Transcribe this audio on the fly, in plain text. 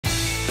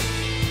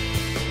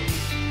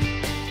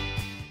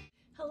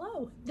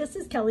Hello, this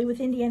is Kelly with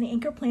Indiana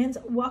Anchor Plans.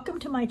 Welcome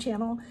to my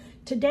channel.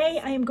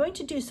 Today I am going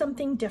to do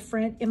something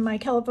different in my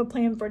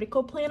KOAP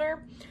Vertical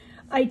Planner.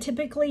 I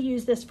typically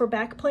use this for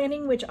back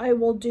planning, which I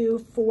will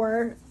do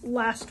for the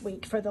last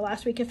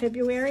week of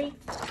February.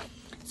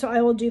 So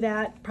I will do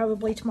that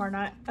probably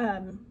tomorrow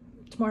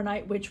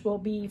night, which will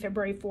be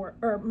February 4th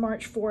or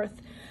March 4th.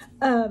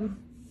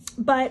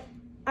 But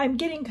I'm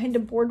getting kind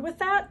of bored with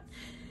that.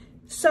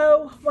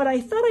 So what I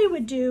thought I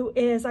would do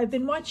is I've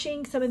been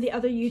watching some of the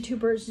other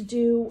YouTubers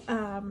do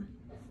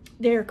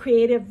their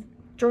creative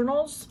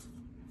journals.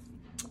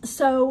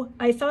 So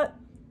I thought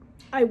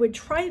I would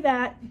try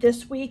that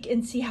this week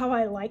and see how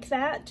I like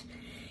that.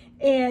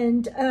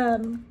 And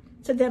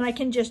so then I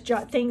can just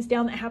jot things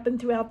down that happen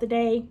throughout the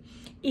day,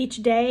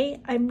 each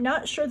day. I'm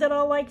not sure that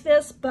I'll like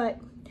this,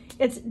 but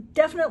it's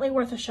definitely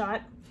worth a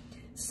shot.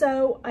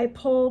 So I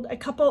pulled a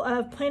couple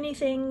of Planning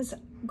Things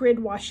grid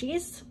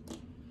washies.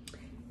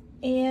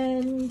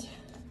 And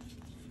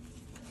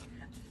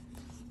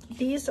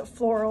these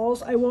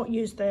florals, I won't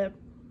use the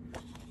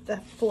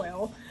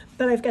foil,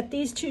 but I've got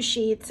these two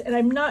sheets, and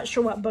I'm not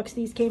sure what books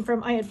these came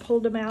from. I had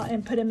pulled them out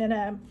and put them in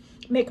a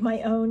make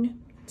my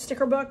own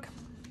sticker book.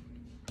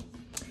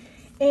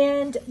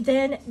 And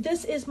then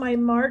this is my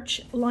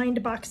March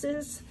lined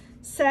boxes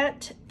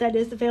set that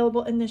is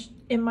available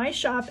in my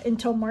shop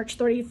until March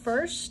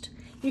 31st.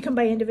 You can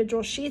buy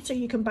individual sheets or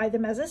you can buy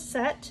them as a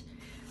set.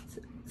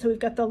 So we've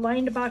got the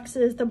lined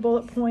boxes, the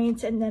bullet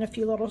points, and then a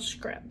few little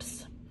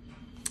scripts.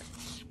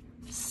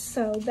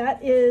 So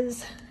that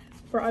is,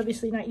 we're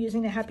obviously not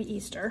using the Happy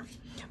Easter,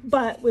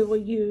 but we will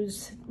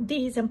use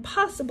these and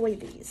possibly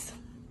these.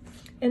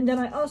 And then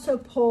I also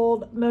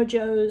pulled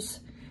Mojo's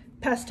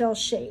pastel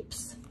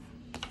shapes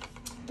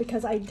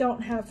because I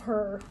don't have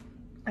her,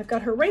 I've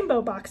got her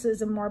rainbow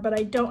boxes and more, but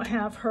I don't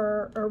have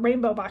her, or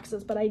rainbow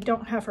boxes, but I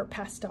don't have her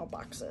pastel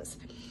boxes.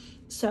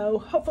 So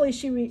hopefully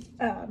she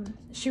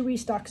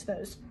restocks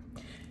those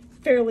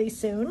fairly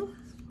soon,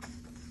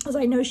 as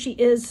I know she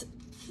is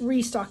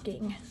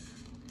restocking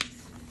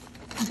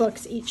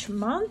books each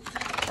month.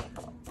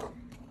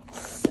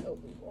 So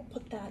we will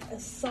put that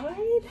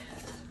aside.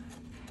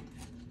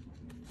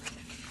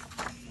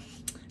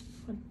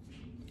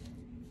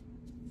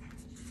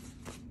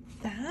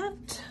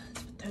 Let's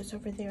put those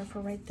over there for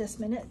right this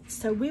minute.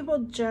 So we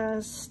will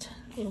just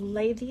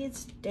lay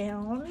these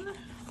down.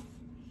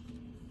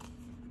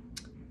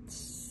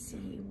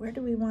 Where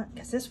do we want,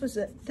 because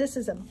this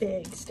is a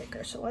big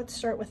sticker, so let's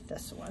start with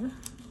this one.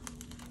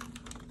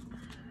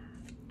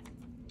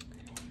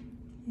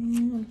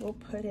 And we'll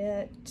put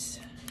it,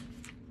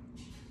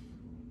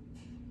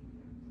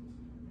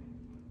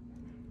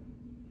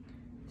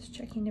 just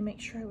checking to make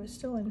sure I was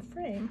still in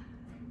frame.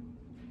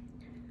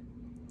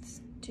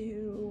 Let's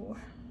do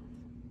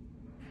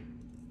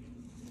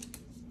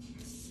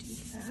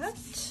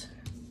that.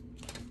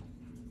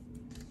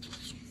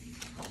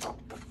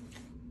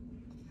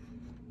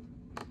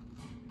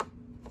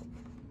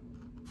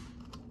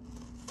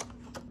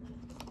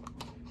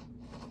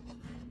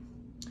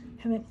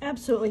 Have an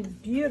absolutely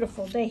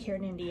beautiful day here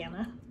in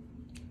Indiana.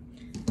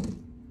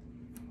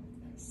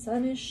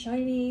 Sun is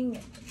shining.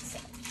 It's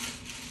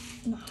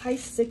in the high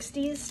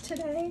 60s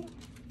today.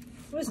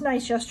 It was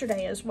nice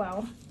yesterday as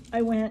well.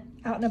 I went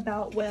out and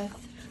about with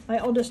my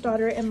oldest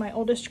daughter and my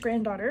oldest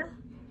granddaughter.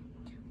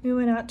 We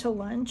went out to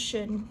lunch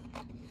and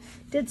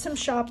did some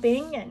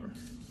shopping, and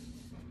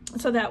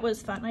so that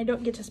was fun. I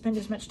don't get to spend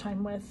as much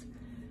time with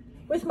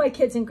my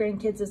kids and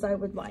grandkids as I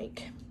would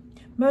like.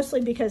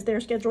 Mostly because their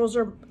schedules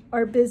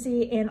are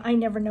busy and I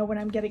never know when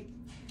I'm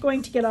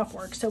going to get off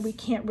work, so we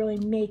can't really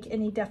make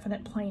any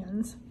definite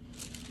plans.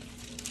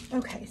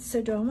 Okay,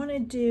 so do I want to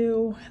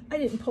do, I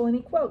didn't pull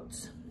any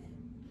quotes.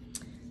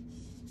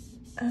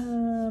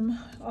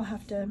 I'll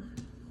have to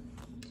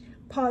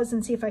pause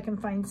and see if I can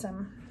find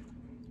some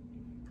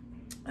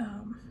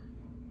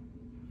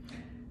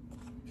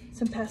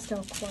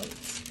pastel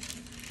quotes.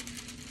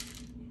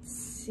 Let's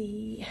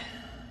see.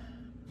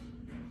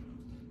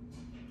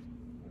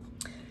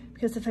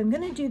 Because if I'm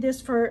going to do this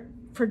for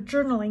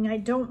journaling, I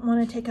don't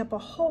want to take up a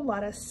whole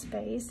lot of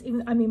space.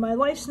 Even, I mean, my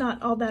life's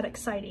not all that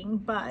exciting,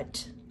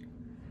 but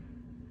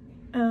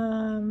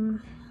I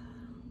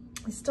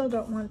still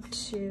don't want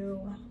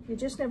to, you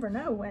just never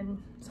know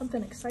when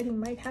something exciting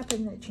might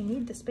happen that you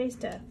need the space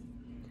to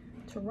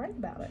write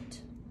about it.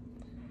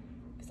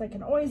 Because I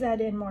can always add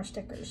in more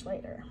stickers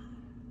later.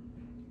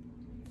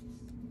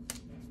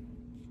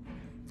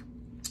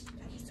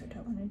 Okay, so I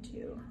don't want to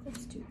do,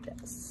 let's do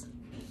this.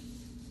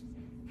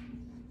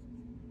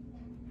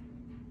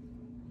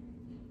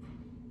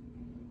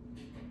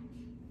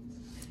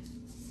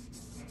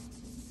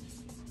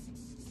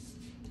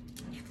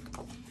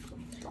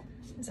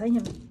 I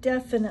am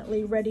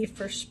definitely ready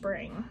for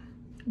spring.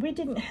 We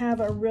didn't have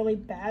a really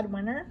bad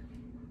winter,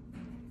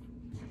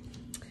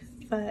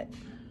 but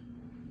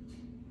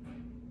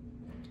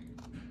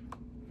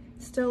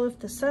still, if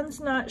the sun's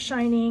not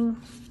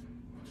shining,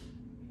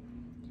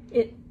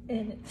 and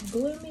it's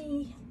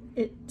gloomy,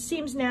 it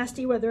seems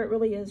nasty whether it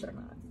really is or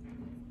not.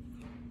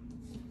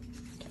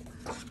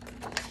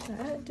 Okay.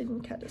 That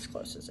didn't cut as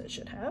close as it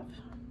should have.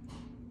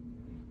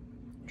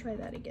 Try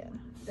that again.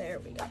 There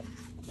we go.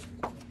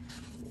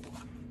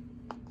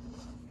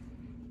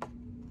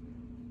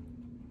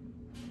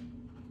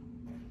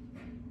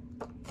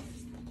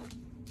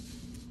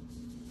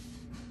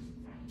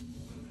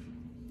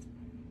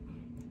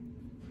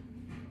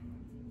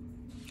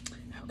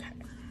 Okay.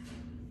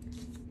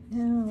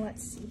 Now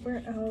let's see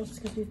where else,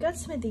 because we've got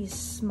some of these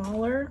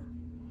smaller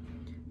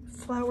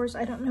flowers.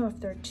 I don't know if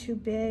they're too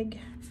big.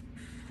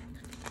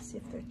 Let's see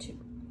if they're too,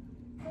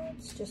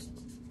 let's just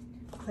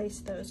place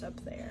those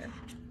up there.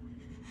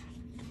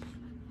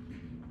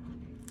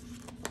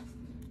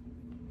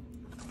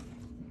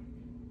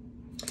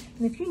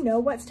 And if you know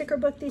what sticker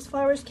book these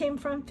flowers came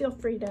from, feel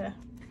free to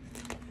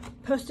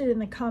post it in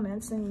the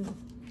comments in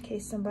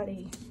case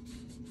somebody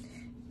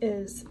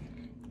is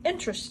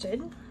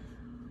interested.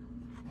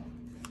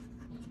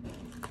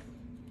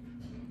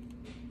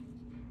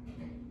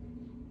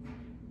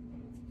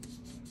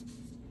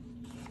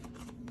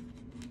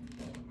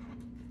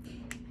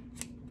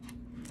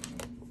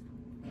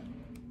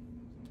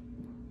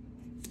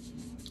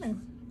 I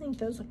think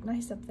those look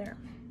nice up there.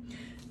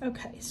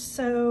 Okay,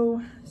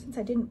 so since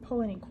I didn't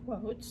pull any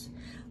quotes,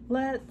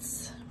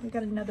 we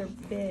got another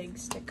big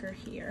sticker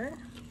here.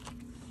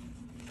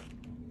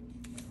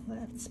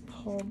 Let's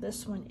pull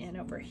this one in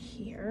over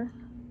here.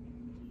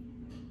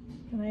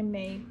 And I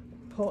may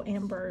pull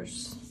Amber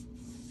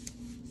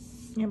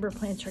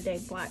Plants Her Day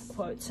black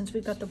quote. Since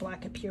we've got the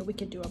black up here, we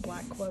could do a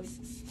black quote.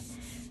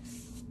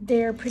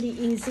 They're pretty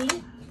easy.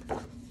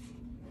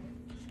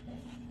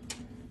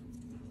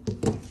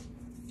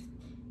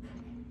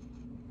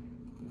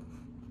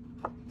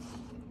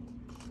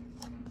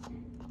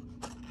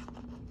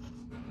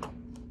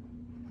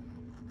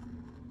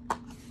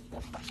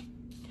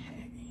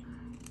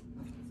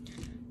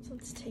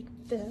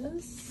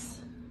 This.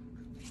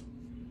 I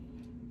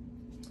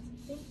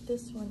think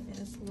this one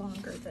is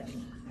longer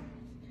than,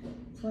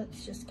 so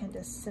let's just kind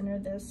of center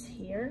this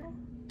here.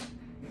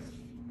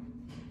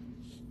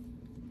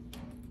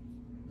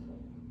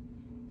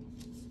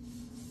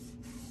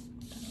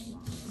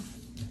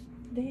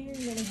 There, and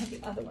then I have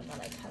the other one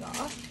that I cut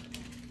off.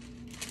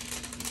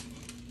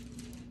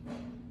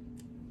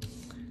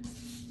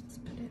 Let's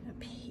put it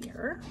up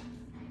here.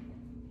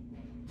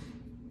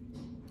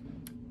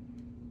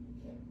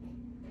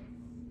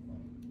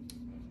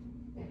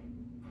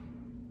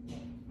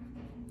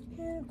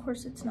 Of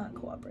course, it's not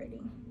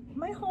cooperating.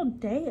 My whole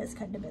day has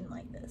kind of been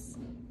like this.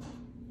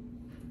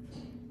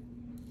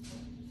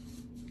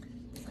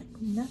 It's like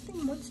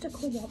nothing wants to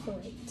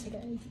cooperate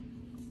today.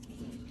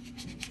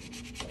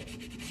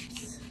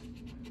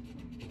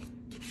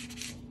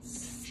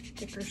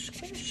 Sticker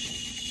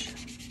squish.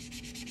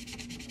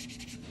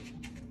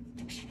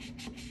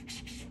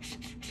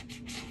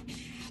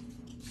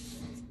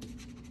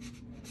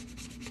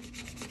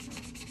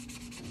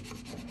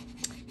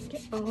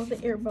 Get all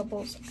the air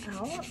bubbles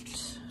out.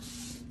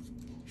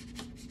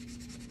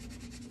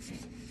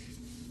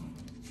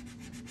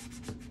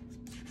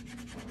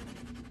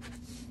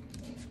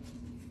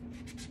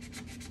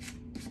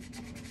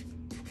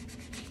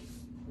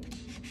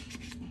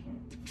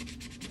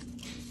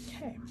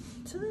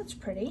 So that's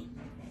pretty.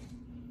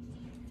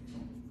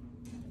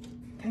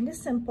 Kind of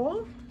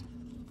simple,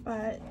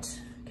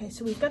 but okay,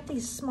 so we've got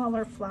these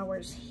smaller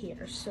flowers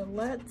here. So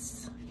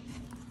let's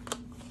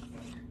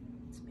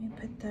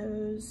put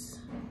those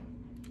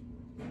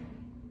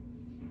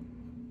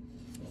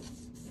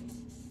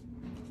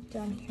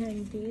down here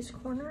in these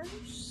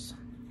corners.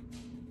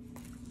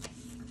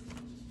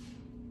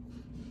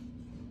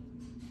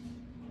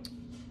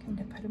 Kind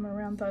of put them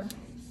around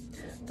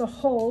the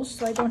holes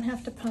so I don't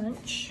have to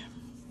punch.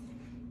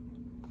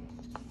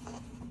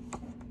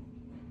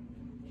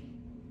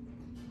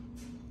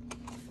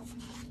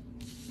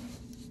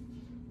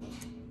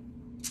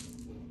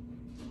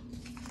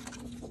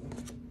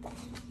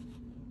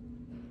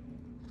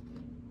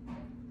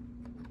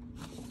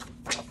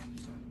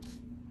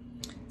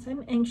 So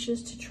I'm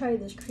anxious to try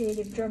this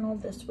creative journal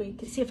this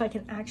week and see if I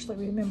can actually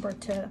remember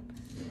to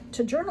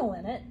journal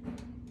in it.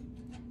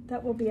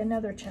 That will be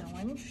another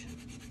challenge,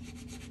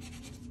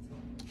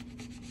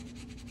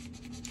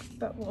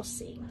 but we'll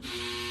see.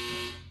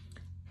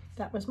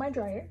 That was my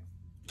dryer.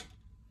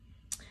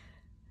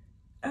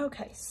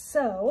 Okay,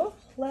 so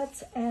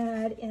let's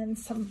add in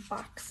some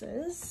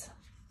boxes.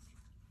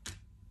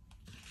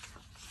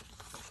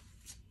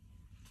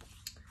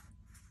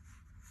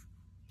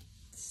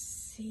 Let's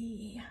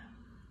see.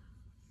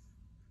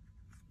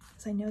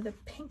 I know the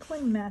pink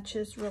one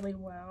matches really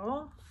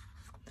well.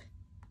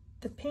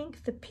 The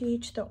pink, the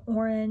peach, the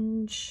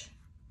orange,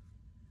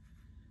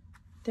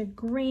 the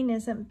green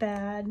isn't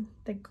bad,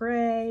 the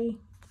gray.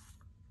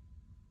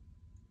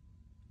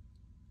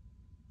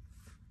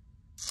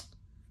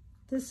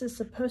 This is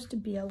supposed to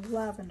be a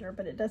lavender,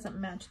 but it doesn't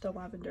match the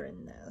lavender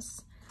in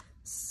this.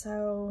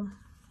 So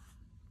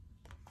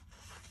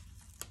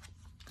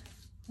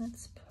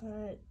let's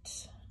put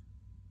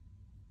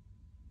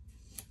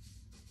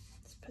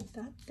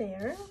that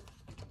there.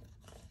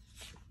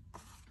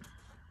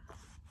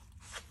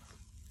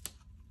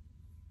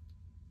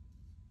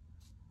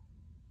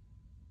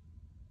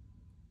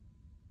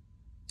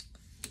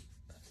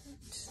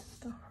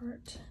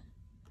 part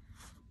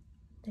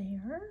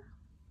there.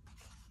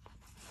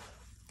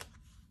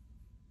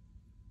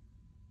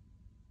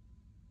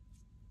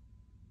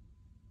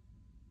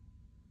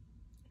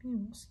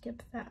 And we'll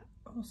skip that.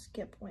 We'll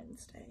skip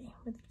Wednesday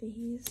with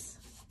these.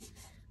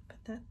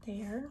 Put that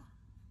there.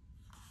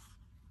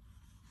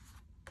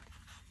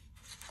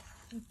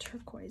 The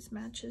turquoise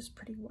matches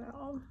pretty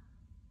well.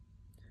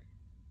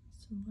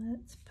 So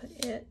let's put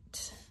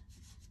it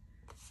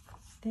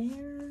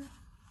there.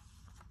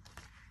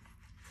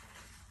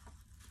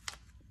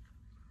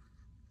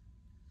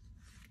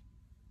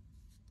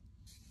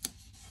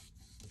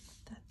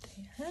 Put that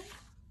there.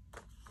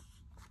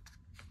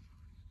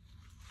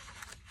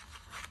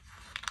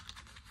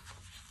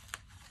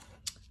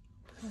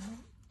 Put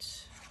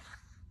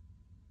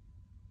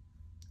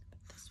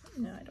this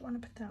one. No, I don't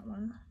want to put that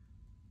one.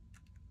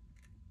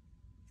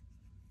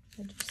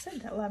 I just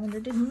said that lavender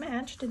didn't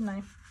match, didn't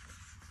I?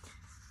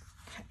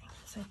 Okay,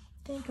 so I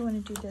think I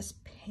want to do this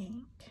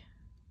pink.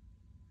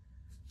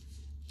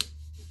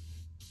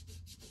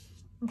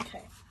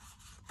 Okay,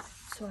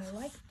 so I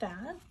like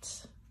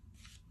that.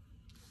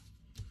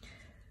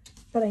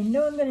 But I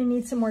know I'm going to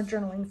need some more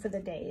journaling for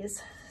the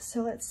days.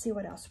 So let's see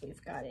what else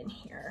we've got in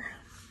here.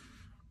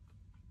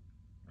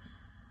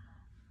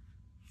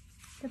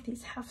 Got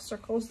these half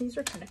circles. These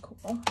are kind of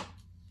cool.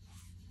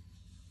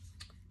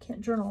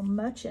 Can't journal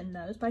much in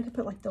those, but I could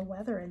put like the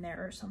weather in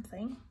there or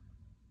something.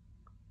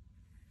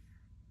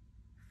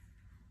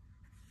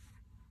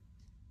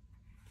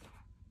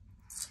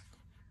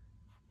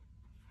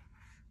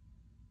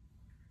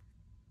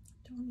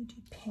 Don't want to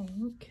do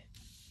pink.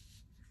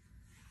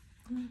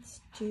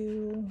 Let's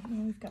do,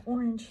 well, we've got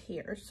orange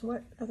here. So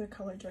what other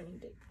color do I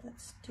need to,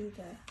 let's do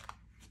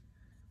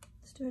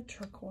a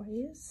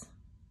turquoise.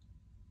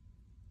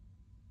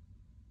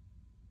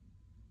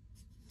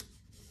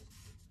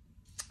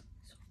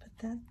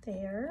 That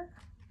there.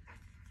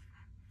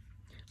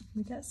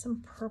 We got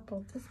some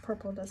purple. This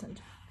purple doesn't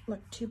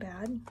look too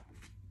bad.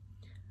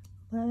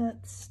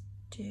 Let's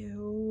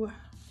do,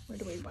 where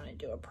do we want to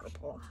do a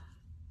purple?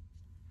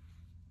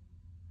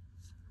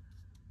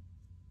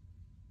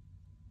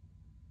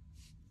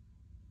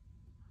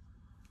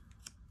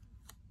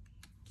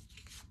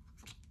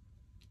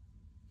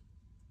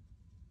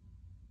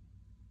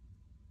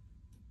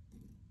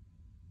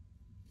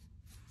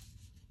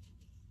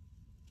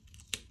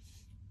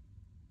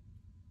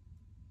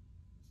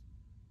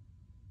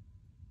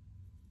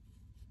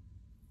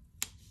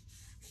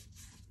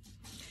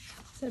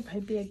 That'd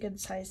probably be a good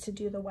size to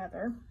do the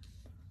weather.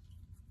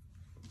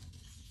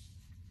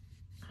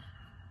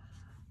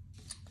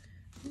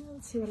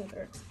 Let's see what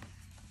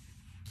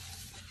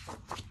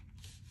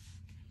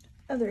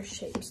other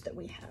shapes that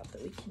we have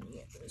that we can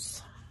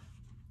use.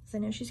 So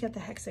I know she's got the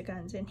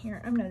hexagons in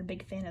here. I'm not a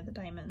big fan of the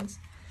diamonds,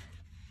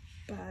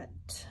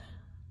 but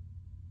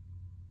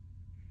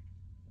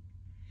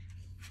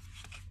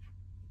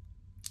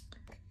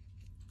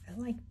I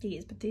like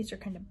these, but these are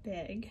kind of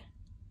big.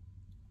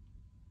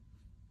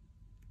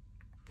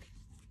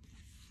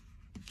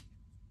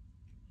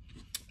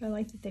 I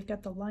like that they've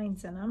got the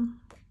lines in them.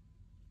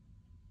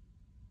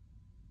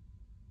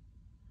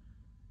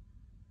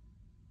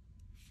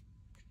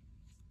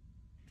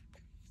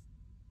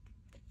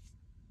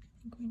 I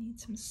think we need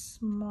some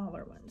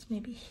smaller ones,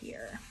 maybe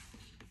here.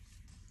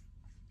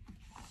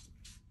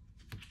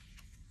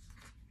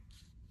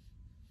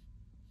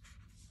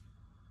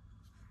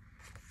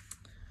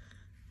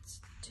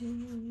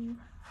 Let's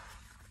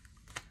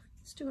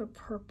do a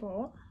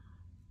purple.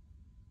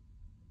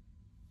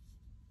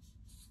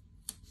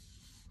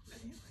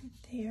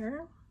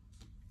 There.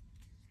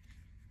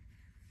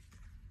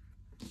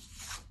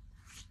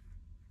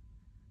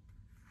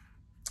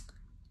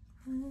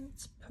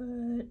 Let's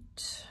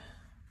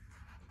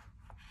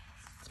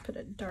put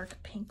a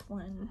dark pink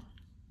one.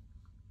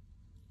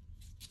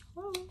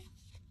 Oh.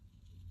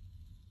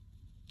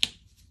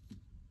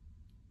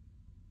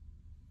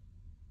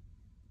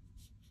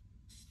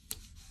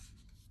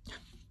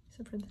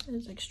 Except for that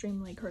is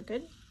extremely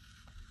crooked. Let's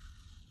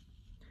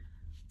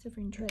see if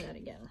we can try that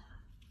again.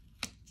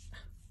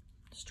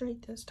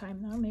 Straight this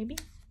time though, maybe.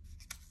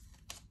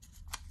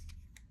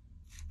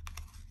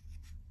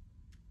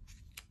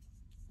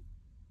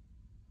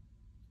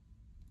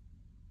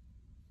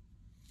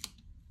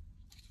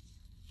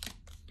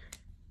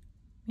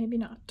 Maybe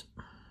not.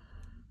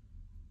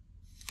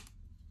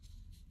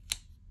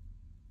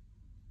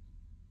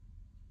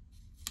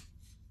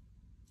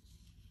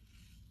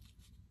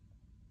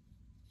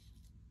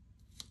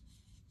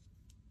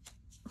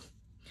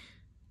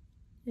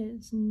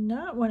 It's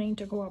not wanting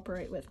to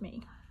cooperate with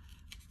me.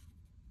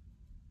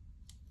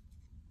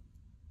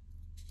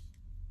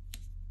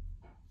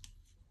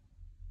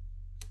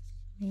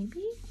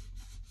 Maybe.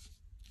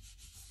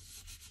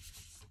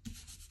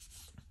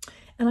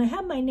 And I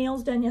had my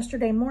nails done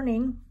yesterday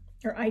morning,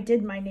 or I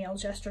did my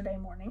nails yesterday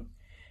morning,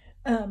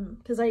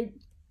 because I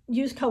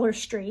use Color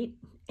Street,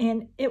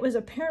 and it was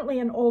apparently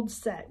an old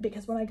set,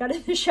 because when I got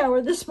in the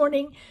shower this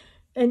morning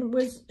and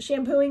was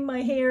shampooing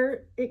my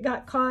hair, it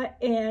got caught,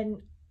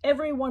 and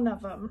every one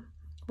of them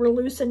were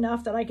loose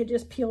enough that I could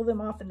just peel them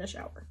off in the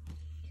shower.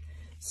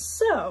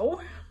 So,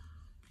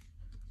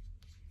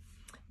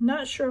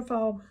 not sure if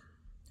I'll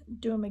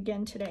do them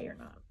again today or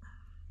not.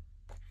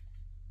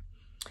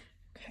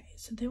 Okay,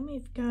 so then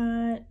we've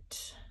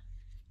got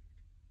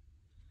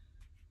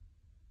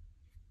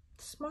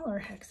smaller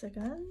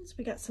hexagons.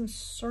 We got some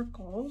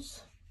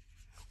circles.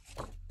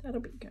 That'll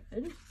be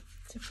good.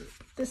 So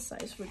this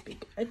size would be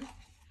good.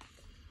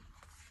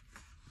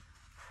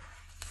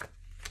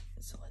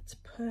 So let's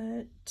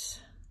put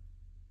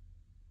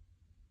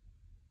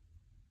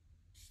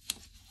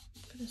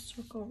a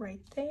circle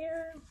right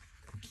there.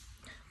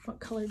 What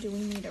color do we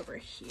need over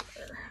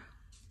here?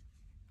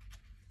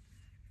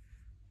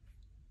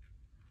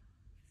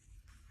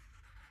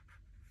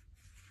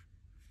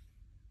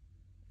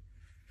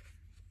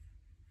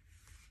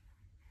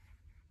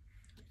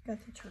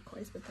 Got the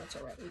turquoise, but that's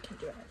all right. We can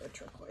do another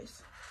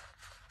turquoise.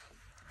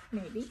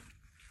 Maybe.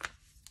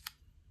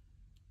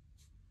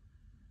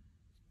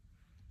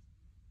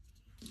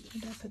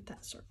 And I put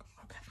that circle.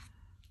 Okay.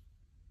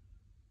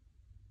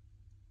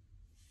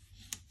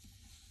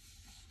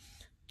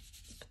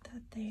 Put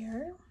that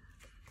there.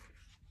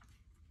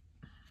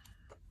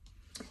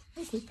 I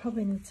think we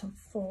probably need some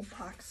full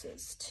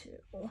boxes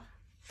too.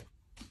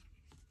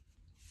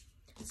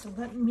 So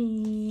let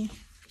me,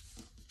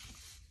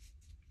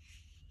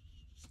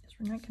 because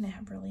we're not going to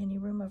have really any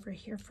room over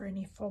here for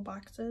any full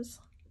boxes.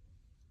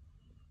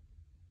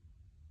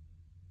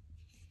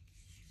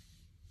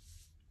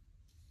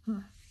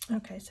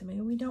 Okay, so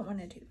maybe we don't want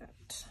to do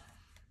that.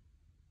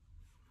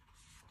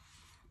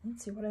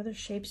 Let's see, what other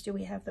shapes do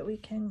we have that we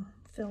can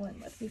fill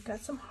in with? We've got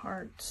some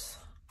hearts.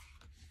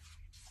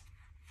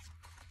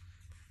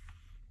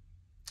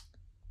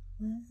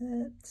 We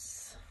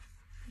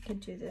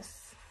could do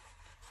this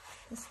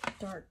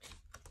dark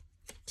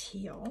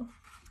teal.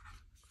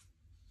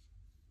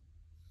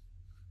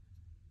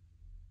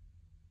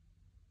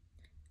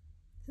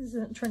 This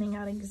isn't turning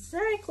out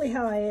exactly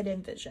how I had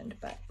envisioned,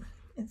 but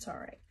it's all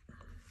right.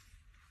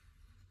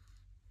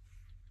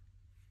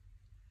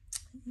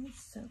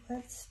 So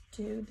let's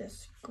do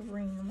this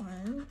green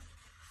one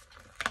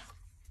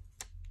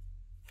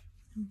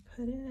and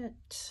put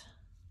it,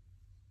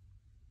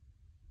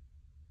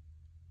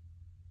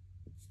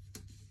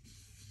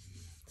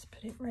 let's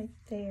put it right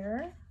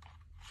there.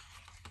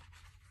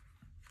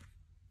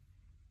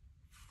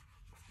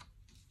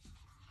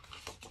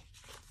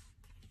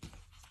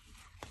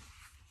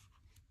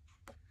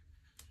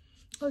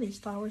 Oh, these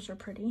flowers are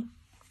pretty.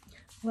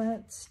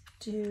 Let's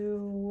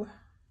do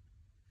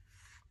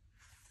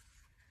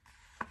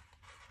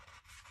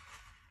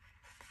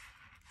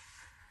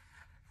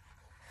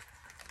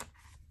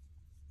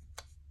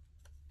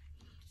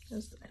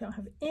I don't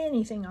have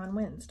anything on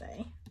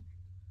Wednesday.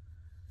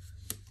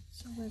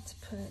 So let's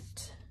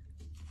put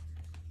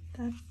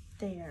that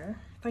there.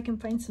 If I can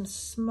find some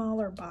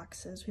smaller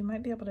boxes, we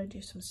might be able to do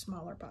some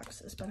smaller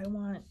boxes, but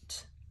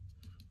let's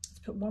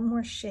put one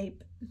more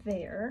shape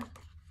there.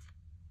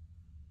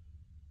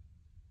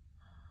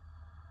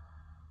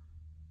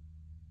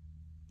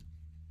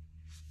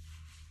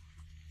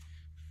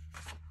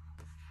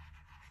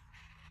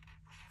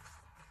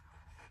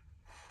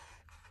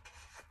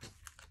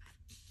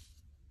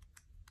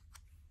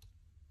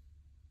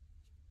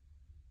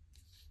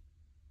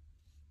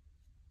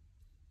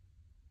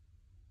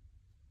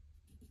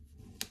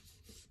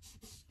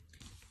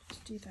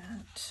 Do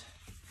that.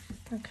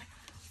 Okay.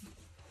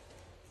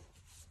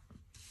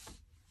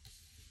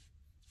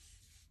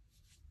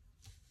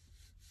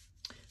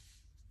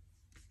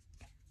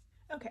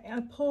 Okay, I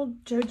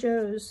pulled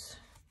JoJo's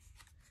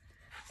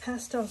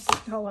pastel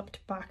scalloped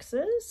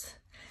boxes,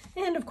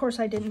 and of course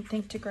I didn't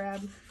think to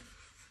grab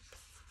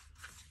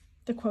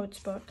the quotes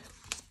book,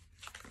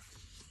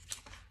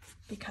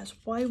 because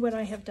why would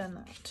I have done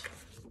that?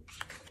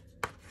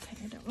 Okay,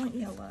 I don't want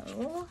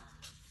yellow.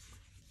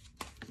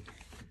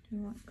 We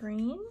want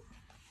green.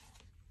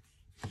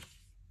 Let's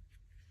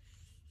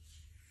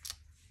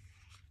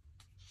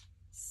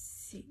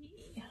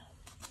see.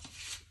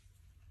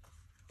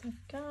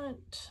 I've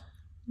got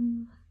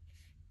I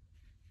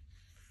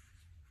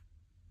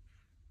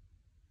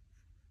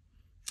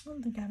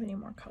don't think I have any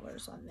more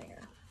colors on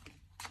there.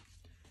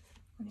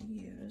 I'm going to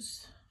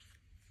use,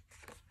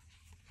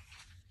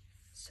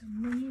 so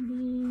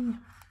maybe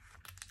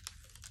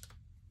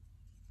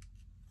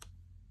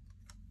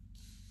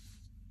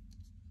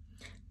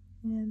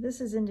yeah, this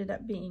has ended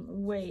up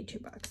being way too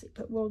boxy,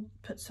 but we'll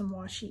put some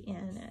washi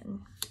in and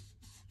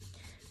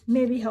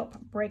maybe help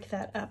break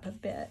that up a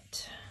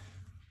bit.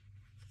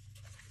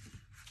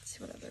 Let's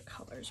see what other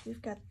colors.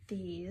 We've got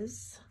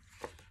these.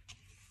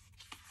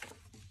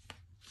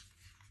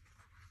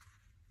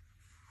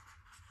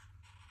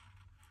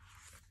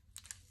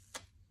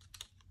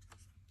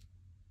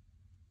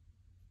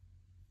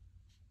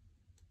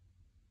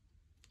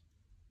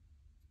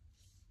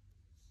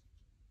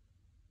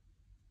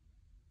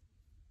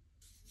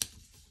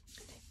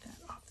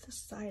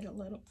 Side a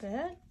little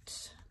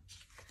bit.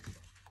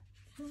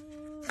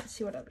 Let's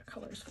see what other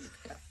colors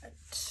we've got.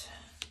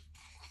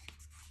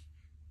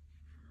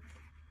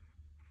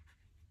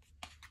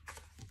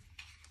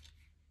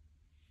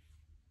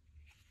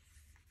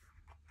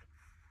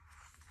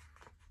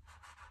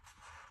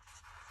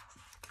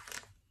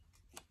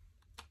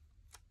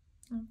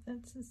 if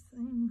that's the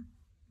same.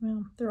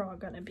 Well, they're all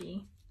going to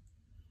be,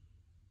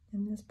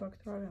 in this book,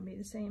 they're all going to be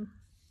the same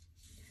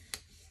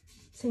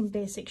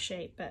basic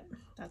shape, but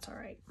that's all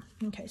right.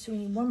 Okay, so we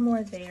need one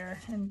more there,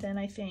 and then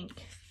I think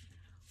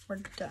we're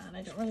done.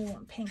 I don't really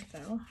want pink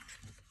though.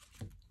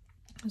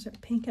 There's a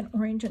pink and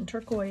orange and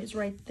turquoise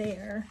right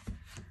there.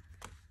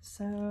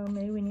 So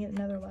maybe we need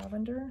another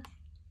lavender.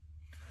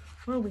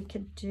 Or we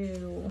could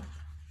do,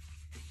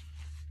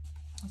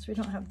 so we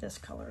don't have this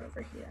color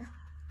over here.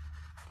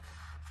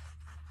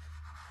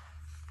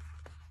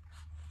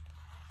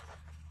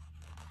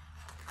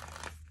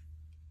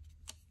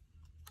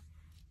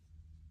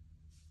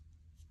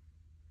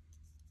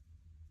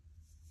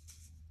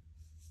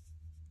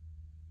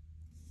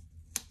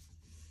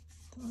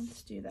 So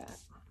let's do that.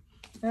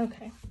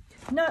 Okay,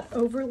 not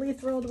overly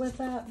thrilled with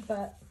that,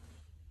 but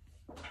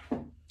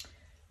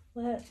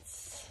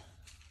let's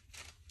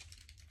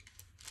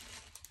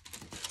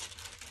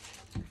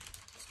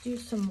do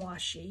some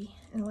washi,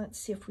 and let's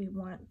see if we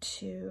want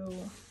to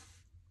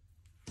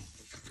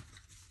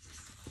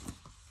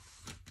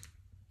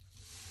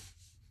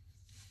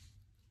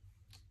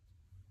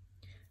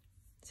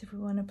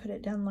put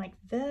it down like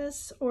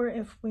this, or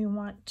if we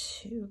want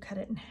to cut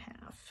it in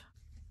half.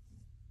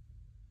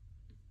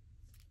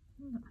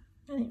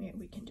 I think maybe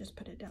we can just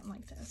put it down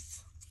like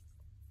this.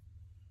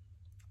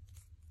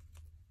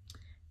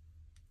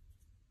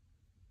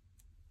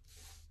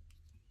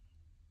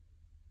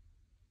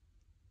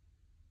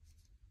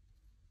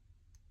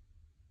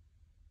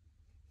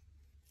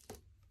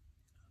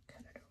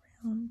 Cut it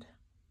around.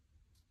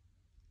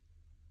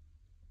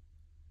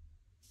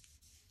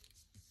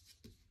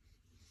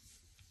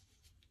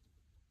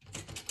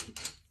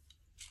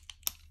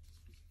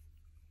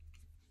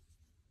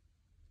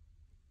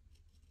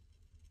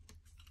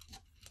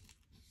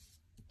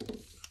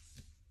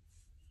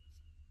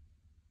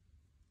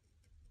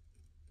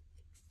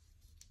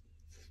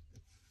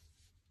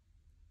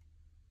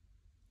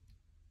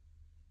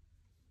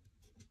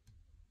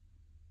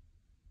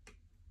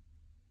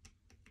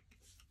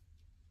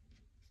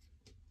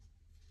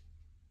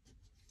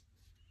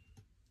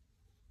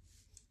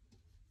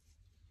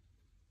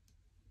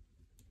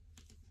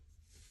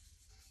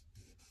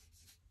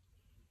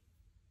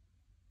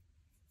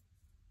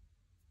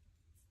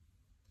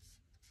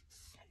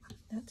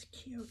 That's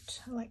cute.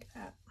 I like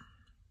that.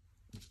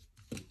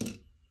 Okay,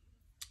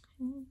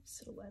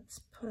 so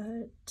let's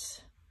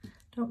put,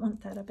 don't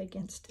want that up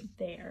against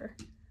there.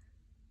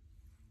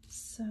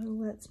 So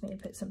let's maybe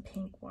put some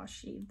pink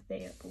washi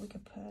there, but we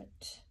could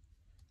put,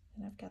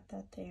 and I've got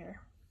that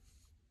there.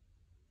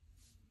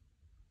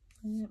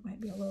 And it might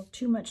be a little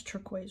too much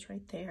turquoise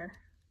right there.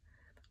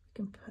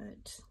 We can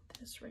put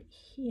this right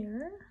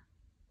here.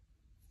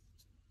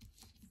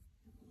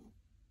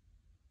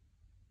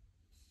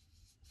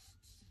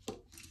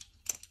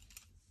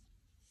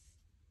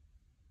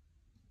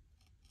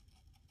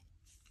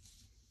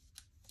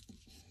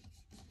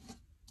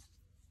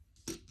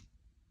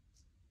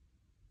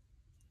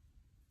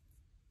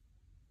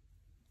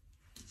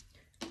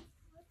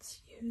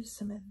 Use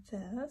some of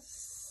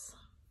this,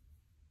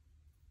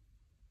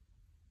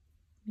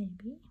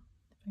 maybe,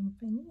 if I can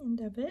find the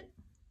end of it.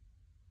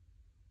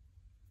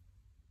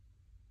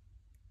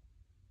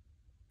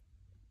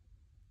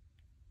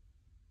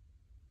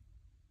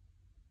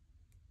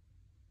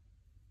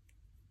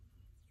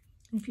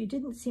 If you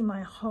didn't see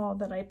my haul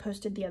that I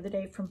posted the other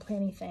day from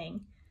Plannything,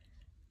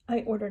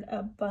 I ordered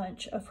a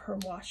bunch of her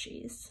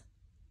washies,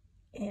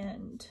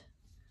 and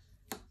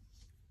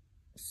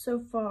so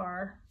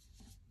far,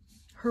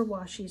 her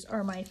washies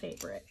are my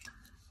favorite.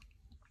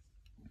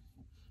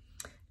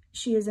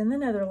 She is in the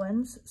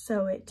Netherlands,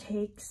 so it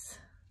takes,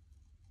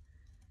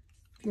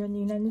 if you're in the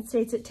United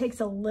States, it takes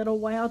a little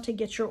while to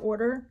get your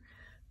order,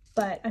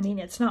 but I mean,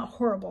 it's not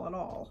horrible at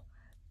all.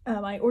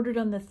 I ordered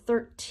on the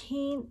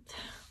 13th,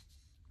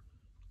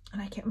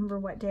 and I can't remember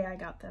what day I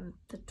got them,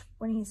 the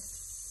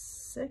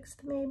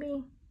 26th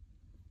maybe?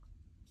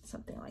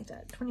 Something like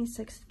that,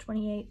 26th,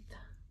 28th.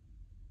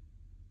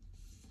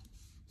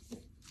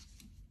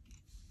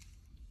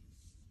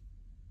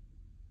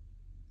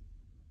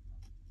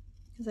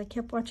 I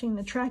kept watching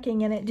the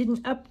tracking and it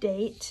didn't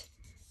update,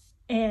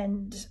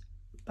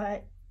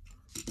 but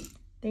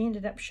they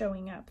ended up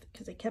showing up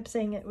because it kept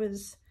saying it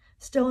was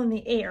still in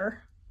the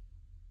air,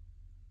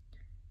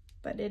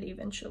 but it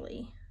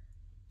eventually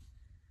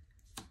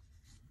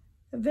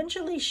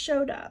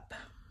showed up.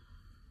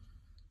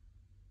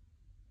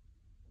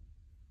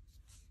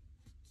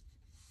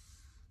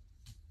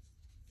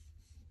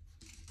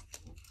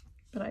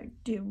 But I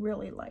do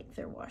really like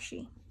their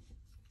washi.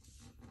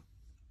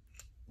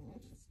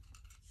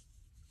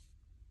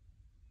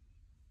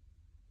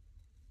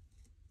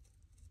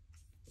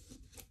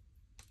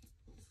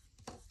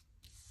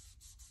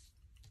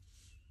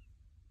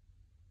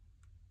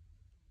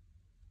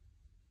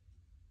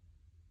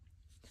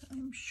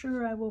 I'm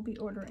sure I will be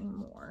ordering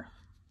more.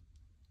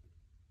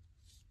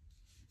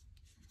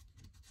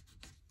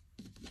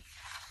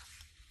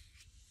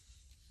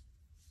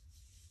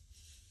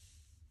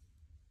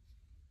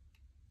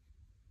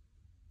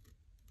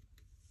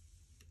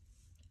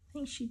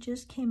 think she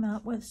just came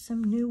out with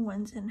some new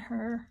ones in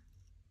her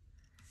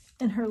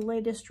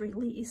latest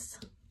release.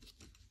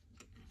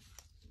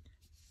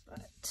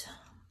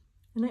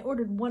 And I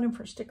ordered one of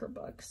her sticker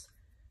books.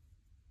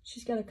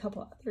 She's got a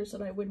couple others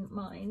that I wouldn't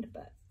mind,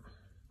 but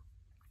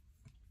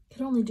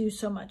can only do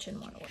so much in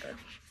one order,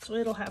 so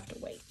it'll have to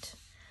wait.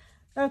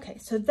 Okay,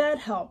 so that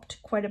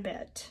helped quite a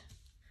bit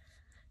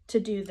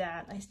to do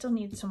that. I still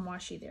need some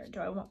washi there.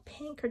 Do I want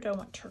pink or do I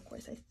want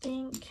turquoise? I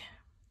think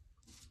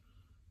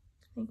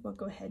we'll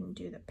go ahead and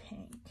do the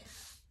pink.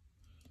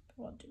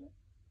 We'll do it.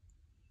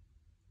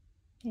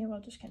 Yeah,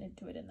 we'll just kind of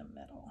do it in the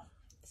middle.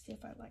 See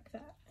if I like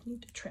that. I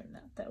need to trim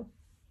that though.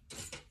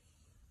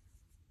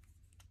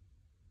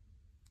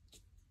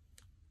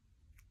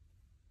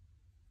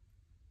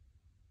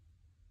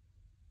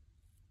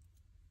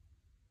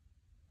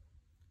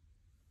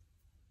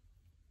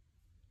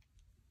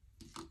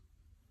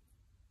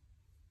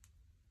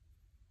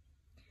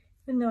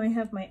 Even though I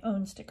have my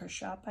own sticker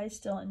shop, I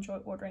still enjoy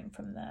ordering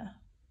from the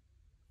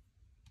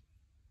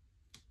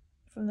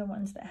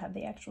ones that have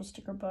the actual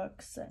sticker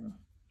books, and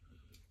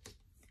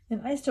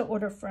I still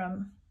order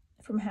from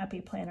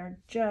Happy Planner,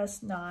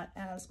 just not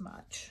as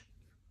much.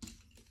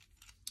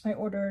 I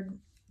ordered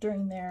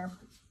during their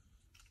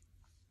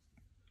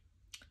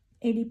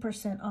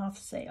 80% off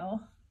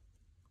sale,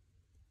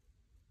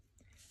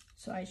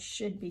 so I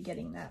should be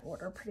getting that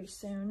order pretty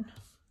soon.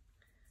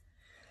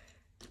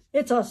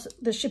 It's also,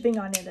 the shipping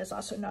on it is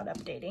also not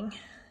updating.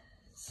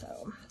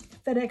 So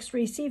FedEx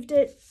received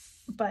it,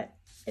 but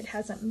it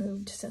hasn't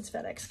moved since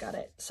FedEx got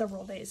it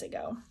several days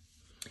ago.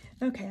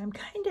 Okay, I'm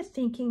kind of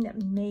thinking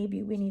that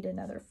maybe we need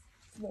another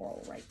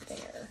floral right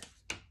there.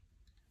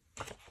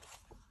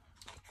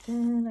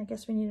 Then I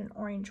guess we need an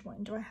orange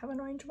one. Do I have an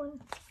orange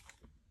one?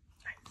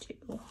 I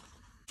do.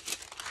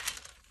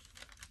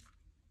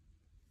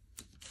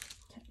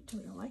 Okay, do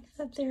we like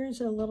that?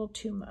 There's a little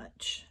too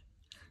much.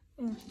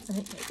 I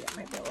think maybe it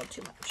might be a little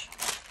too much.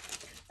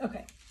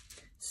 Okay,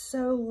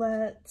 so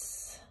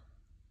let's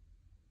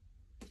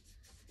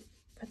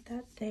put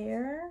that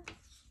there.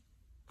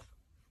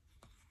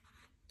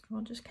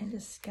 We'll just kind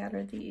of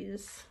scatter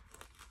these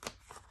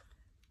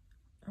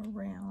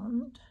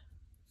around.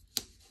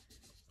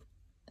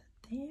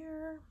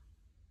 There.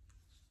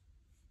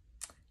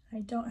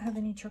 I don't have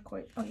any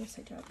turquoise. Oh, yes,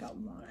 I do. I've got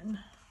one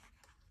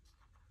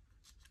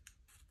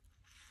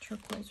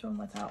turquoise one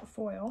without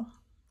foil.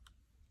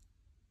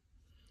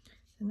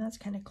 And that's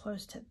kind of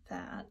close to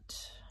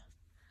that.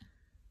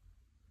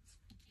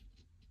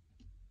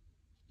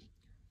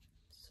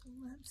 So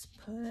let's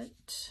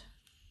put,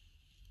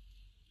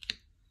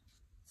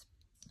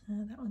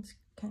 that one's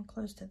kind of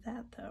close to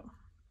that though.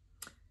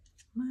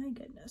 My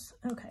goodness.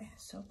 Okay,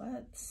 so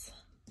let's,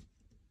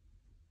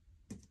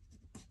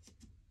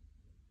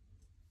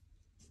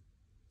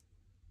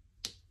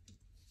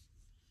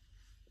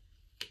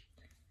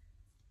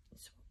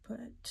 we'll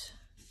put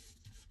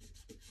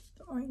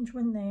the orange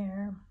one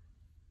there.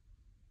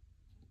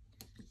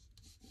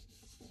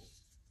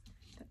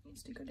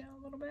 Needs to go down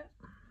a little bit.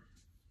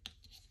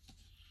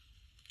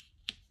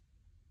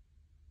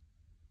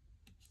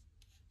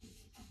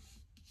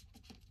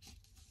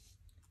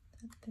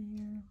 That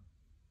there.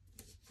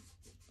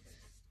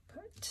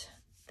 Put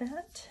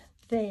that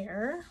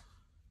there.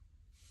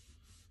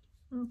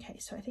 Okay,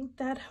 so I think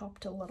that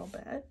helped a little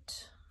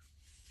bit.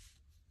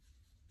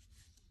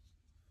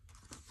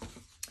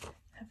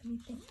 Have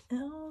anything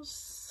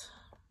else?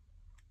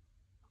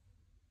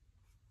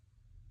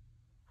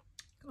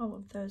 All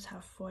of those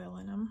have foil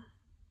in them.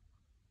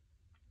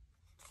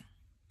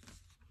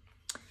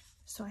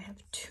 So I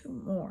have two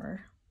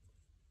more.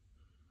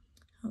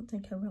 I don't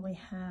think I really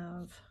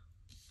have,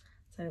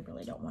 so I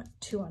really don't want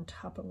two on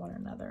top of one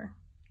another.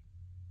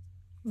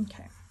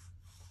 Okay,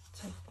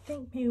 so I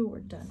think maybe we're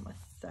done with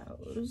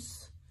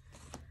those.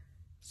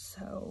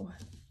 So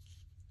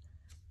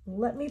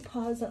let me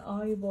pause and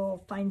I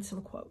will find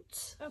some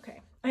quotes.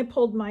 Okay, I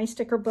pulled my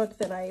sticker book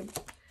that I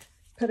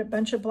put a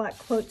bunch of black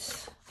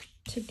quotes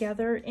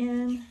together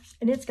in,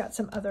 and it's got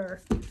some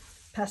other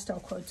pastel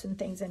quotes and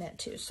things in it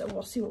too, so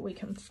we'll see what we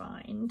can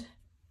find.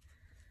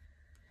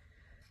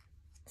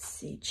 Let's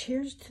see,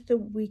 cheers to the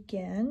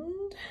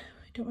weekend.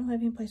 I don't really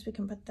have any place we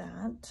can put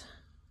that.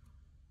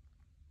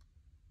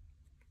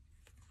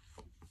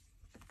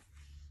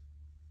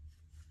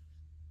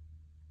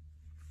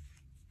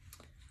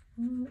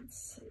 Let's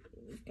see,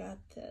 we've got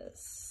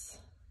this.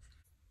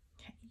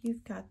 Okay,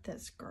 you've got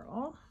this,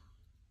 girl.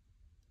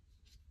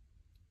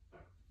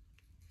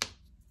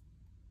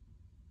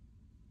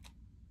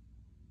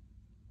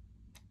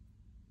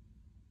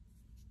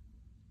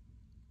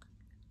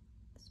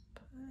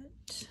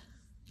 Put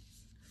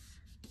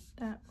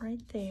that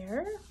right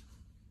there.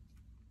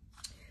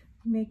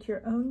 Make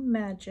your own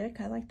magic.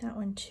 I like that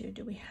one too.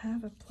 Do we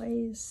have a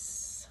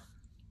place?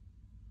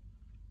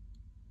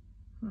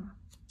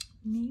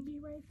 Maybe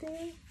right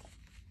there.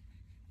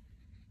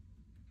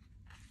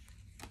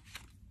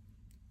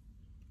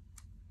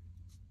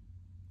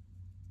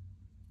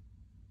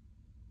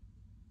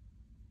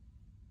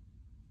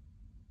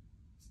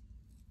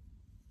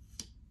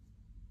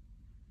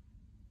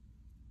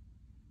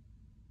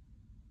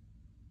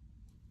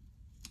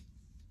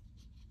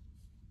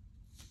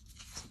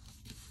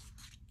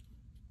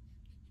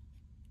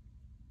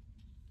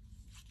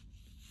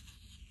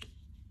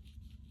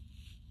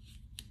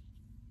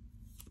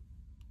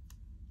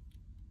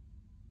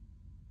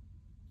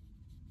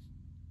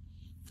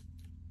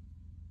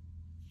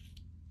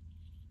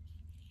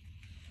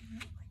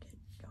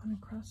 one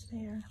across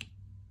there.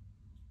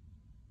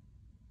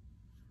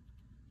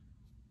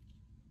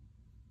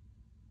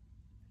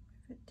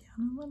 Move it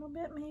down a little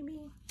bit maybe.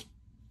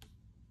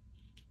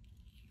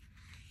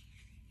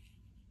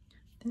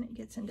 Then it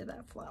gets into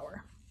that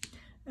flower.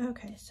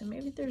 Okay, so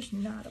maybe there's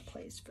not a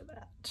place for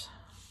that.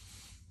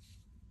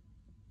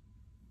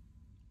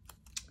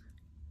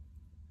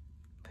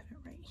 Put it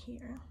right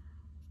here.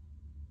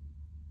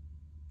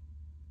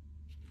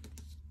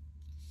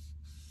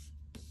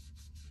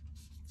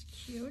 It's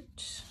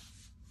cute.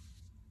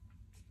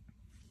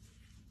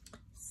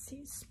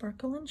 See,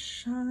 sparkle and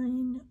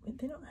shine.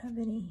 They don't have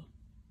any.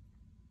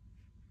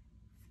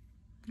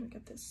 Look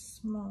at this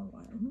small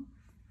one.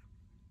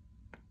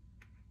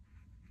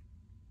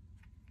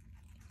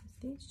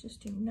 These just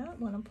do not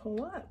want to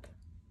pull up.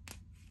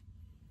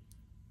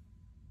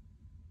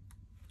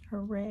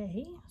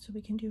 Hooray. So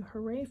we can do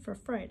hooray for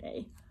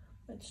Friday.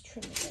 Let's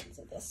trim the ends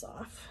of this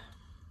off.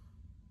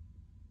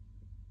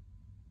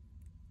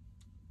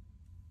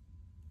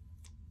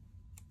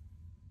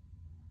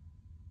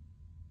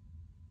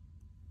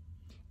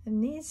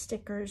 And these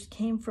stickers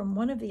came from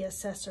one of the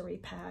accessory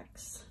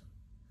packs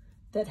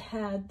that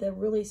had the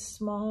really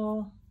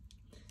small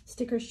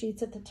sticker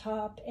sheets at the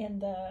top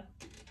and the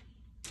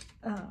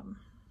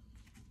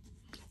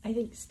I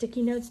think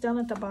sticky notes down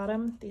at the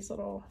bottom, these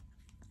little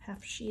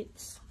half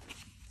sheets.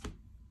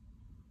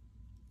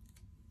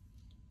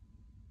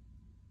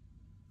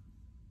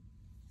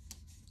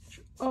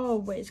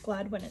 Always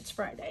glad when it's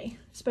Friday,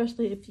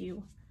 especially if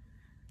you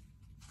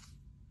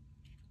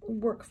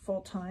work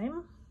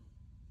full-time.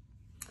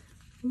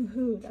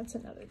 Woohoo, that's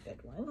another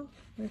good one.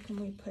 Where can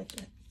we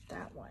put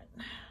that one?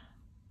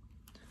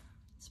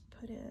 Let's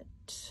put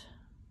it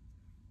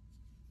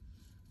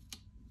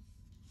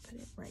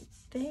right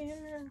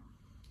there.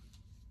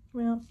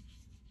 Well,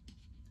 I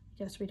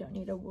guess we don't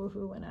need a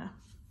woohoo and a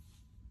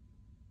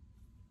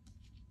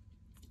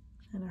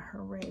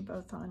hooray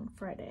both on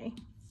Friday.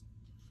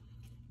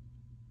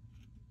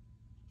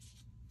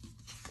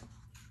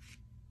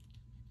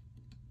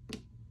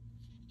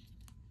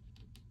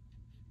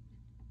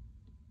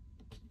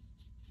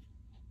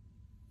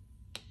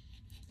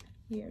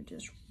 We are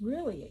just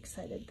really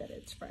excited that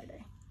it's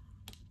Friday.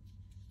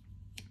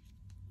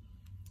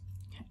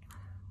 Okay,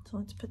 so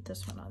let's put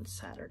this one on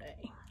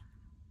Saturday.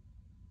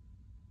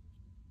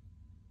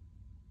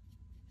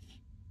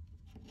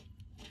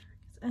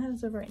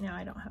 As of right now,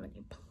 I don't have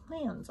any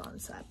plans on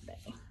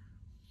Saturday.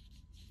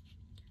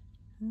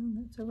 And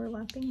that's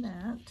overlapping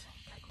that.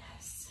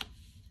 Goodness. So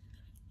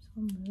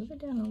we'll move it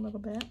down a little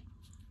bit.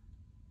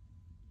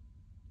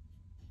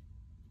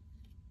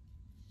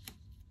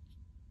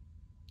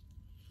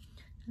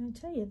 And I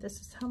tell you, this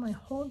is how my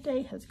whole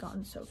day has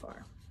gone so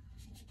far.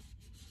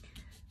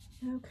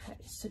 Okay,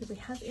 so do we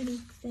have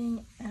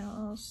anything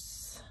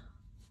else?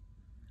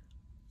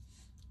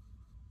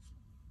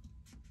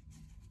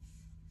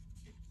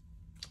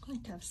 I'd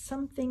like to have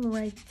something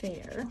right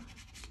there.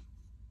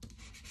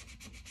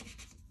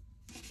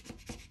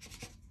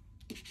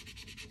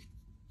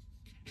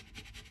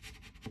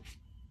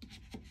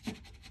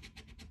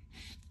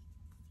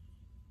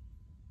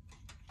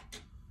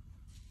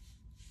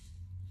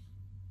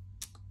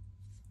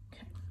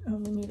 Okay, oh,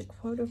 we need a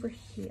quote over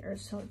here,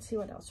 so let's see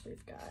what else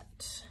we've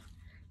got.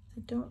 I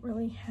don't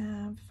really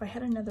have, if I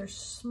had another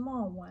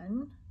small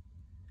one,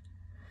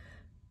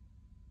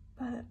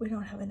 but we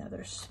don't have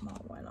another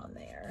small one on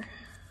there.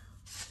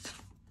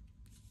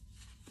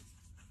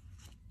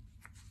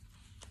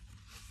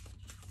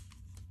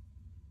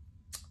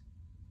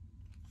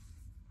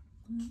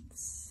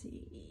 Let's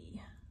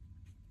see.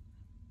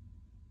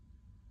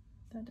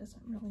 That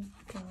doesn't really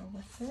go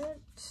with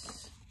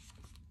it.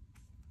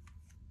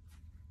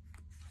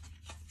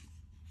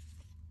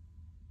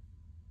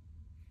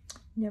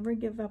 Never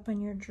give up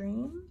on your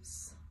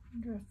dreams. I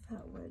wonder if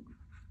that would,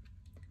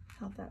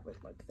 how that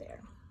would look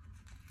there.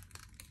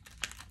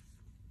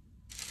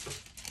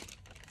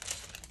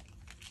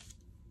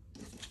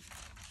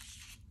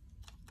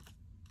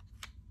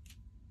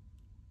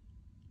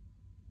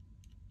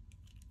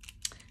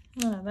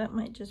 Oh, that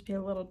might just be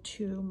a little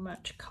too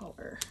much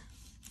color.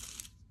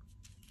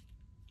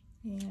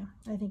 Yeah,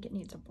 I think it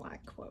needs a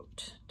black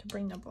quote to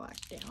bring the black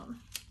down.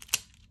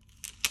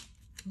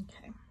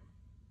 Okay.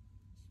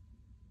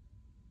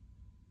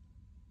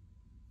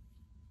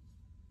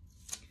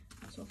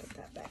 So we'll put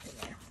that back in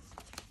there.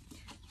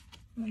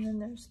 And then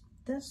there's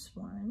this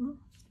one.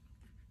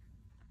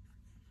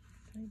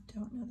 I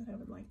don't know that I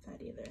would like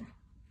that either.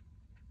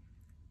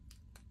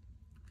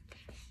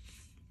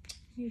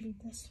 Maybe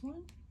this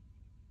one.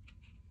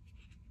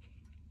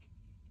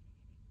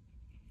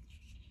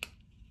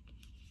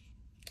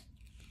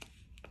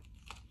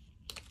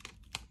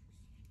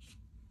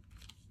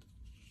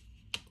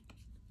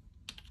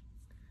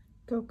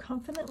 Go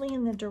confidently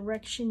in the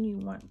direction you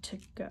want to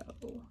go.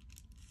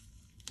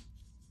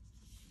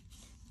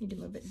 Need to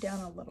move it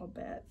down a little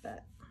bit,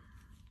 but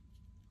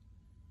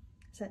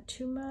is that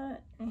too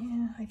much?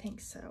 Yeah, I think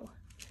so.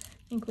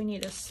 I think we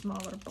need a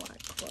smaller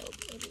black quote,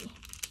 maybe.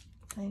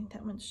 I think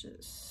that one's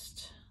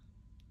just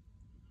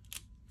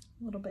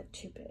A little bit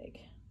too big.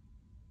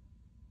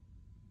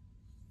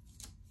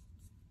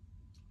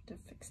 To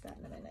fix that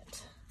in a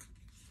minute.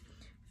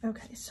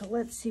 Okay, so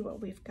let's see what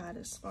we've got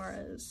as far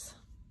as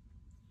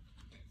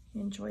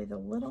enjoy the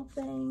little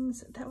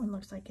things. That one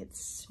looks like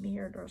it's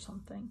smeared or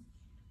something.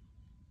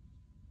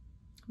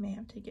 May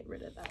have to get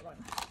rid of that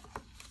one.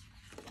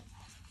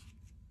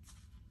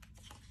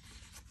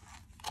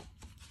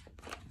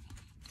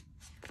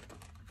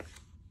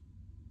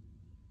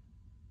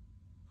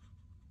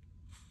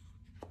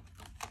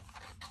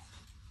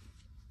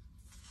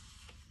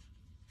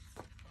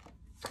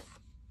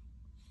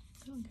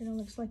 Okay, it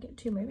looks like it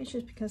too. Maybe it's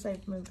just because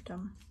I've moved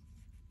them.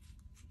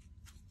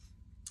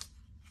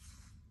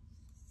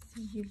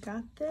 So you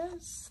got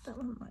this? That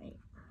one might.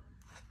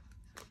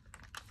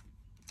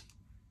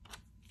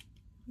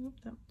 Nope,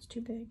 that one's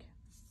too big.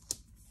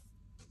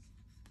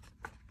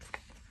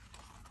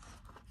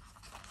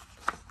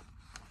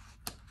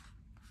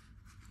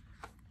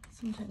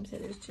 Sometimes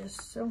it is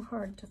just so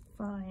hard to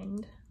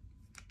find.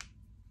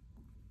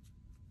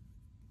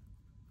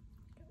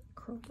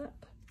 Curled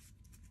up.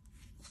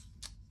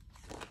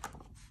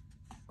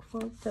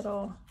 Quote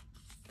that'll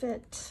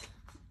fit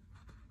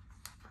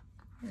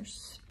your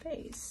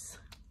space.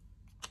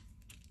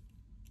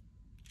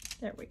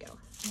 There we go.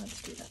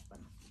 Let's do that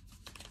one.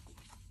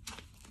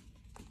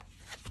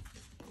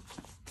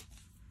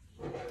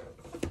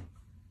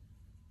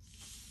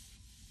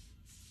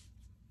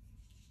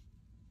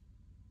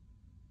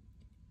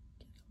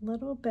 Get a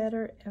little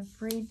better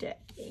every day.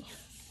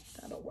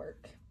 That'll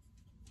work.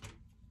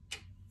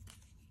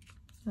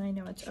 I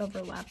know it's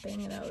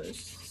overlapping those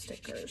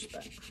stickers,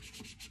 but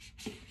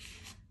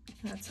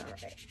that's all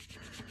right.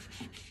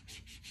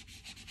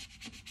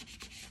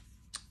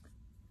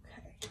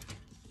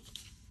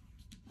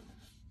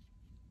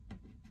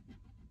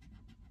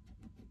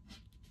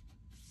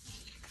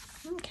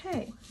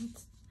 Okay.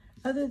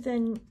 Other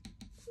than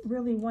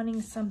really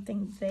wanting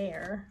something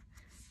there,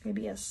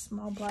 maybe a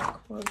small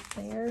black quote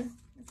there,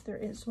 if there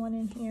is one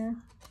in here.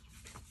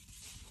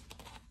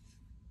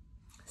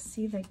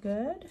 See the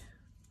good?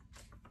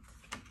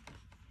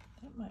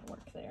 That might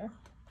work there.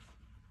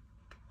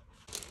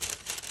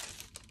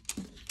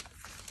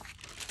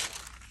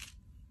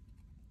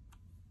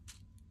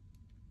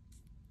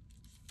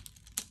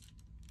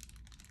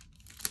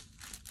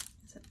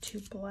 Is it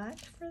too black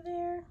for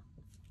there?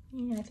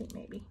 Yeah, I think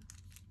maybe.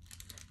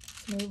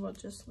 So maybe we'll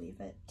just leave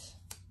it.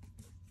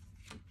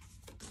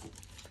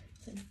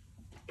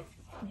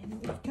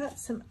 And we've got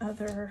some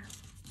other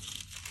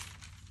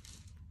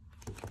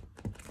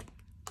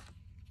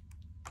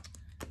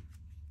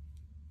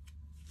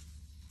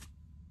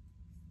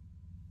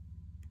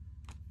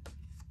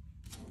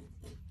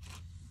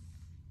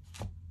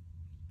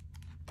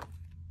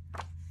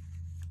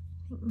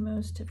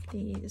most of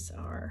these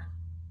are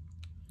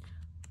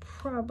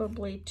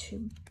probably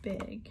too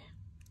big.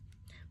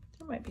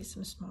 There might be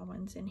some small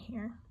ones in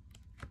here.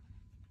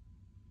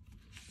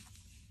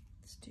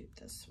 Let's do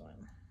this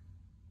one.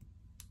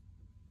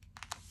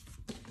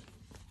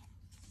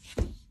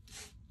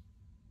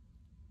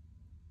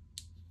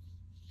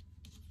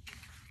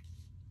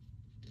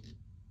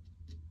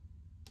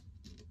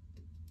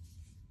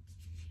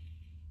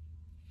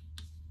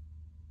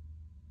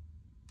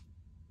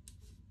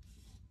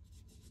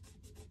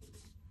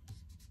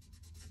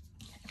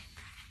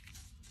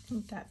 I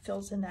think that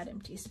fills in that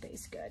empty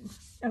space good.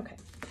 Okay,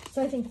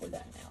 so I think we're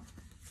done now.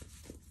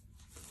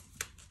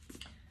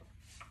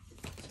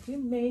 So we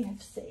may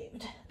have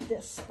saved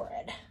this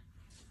spread.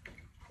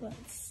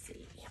 Let's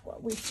see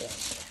what we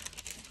think.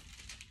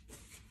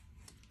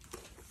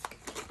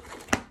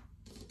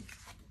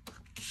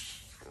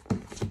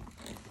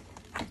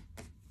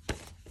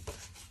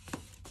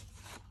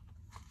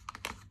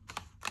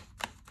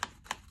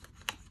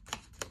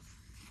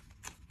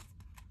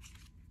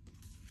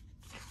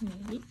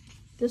 Maybe.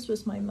 This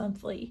was my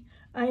monthly.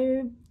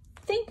 I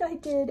think I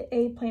did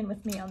a plan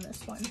with me on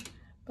this one,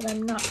 but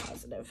I'm not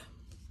positive.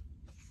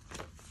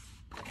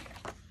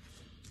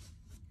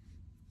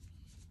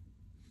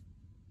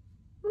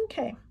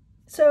 Okay,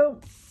 so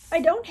I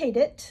don't hate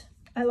it.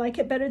 I like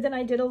it better than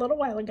I did a little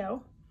while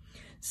ago.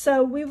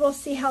 So we will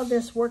see how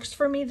this works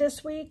for me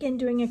this week in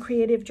doing a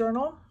creative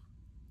journal.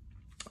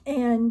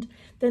 And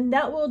then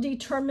that will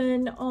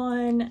determine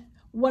on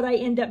what I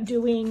end up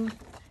doing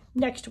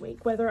next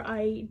week, whether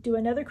I do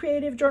another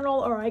creative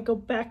journal or I go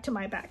back to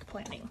my back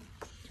planning.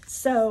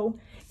 So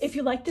if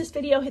you like this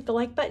video, hit the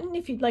like button.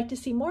 If you'd like to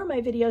see more of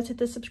my videos, hit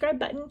the subscribe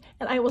button,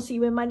 and I will see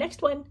you in my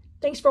next one.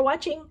 Thanks for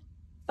watching.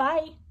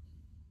 Bye.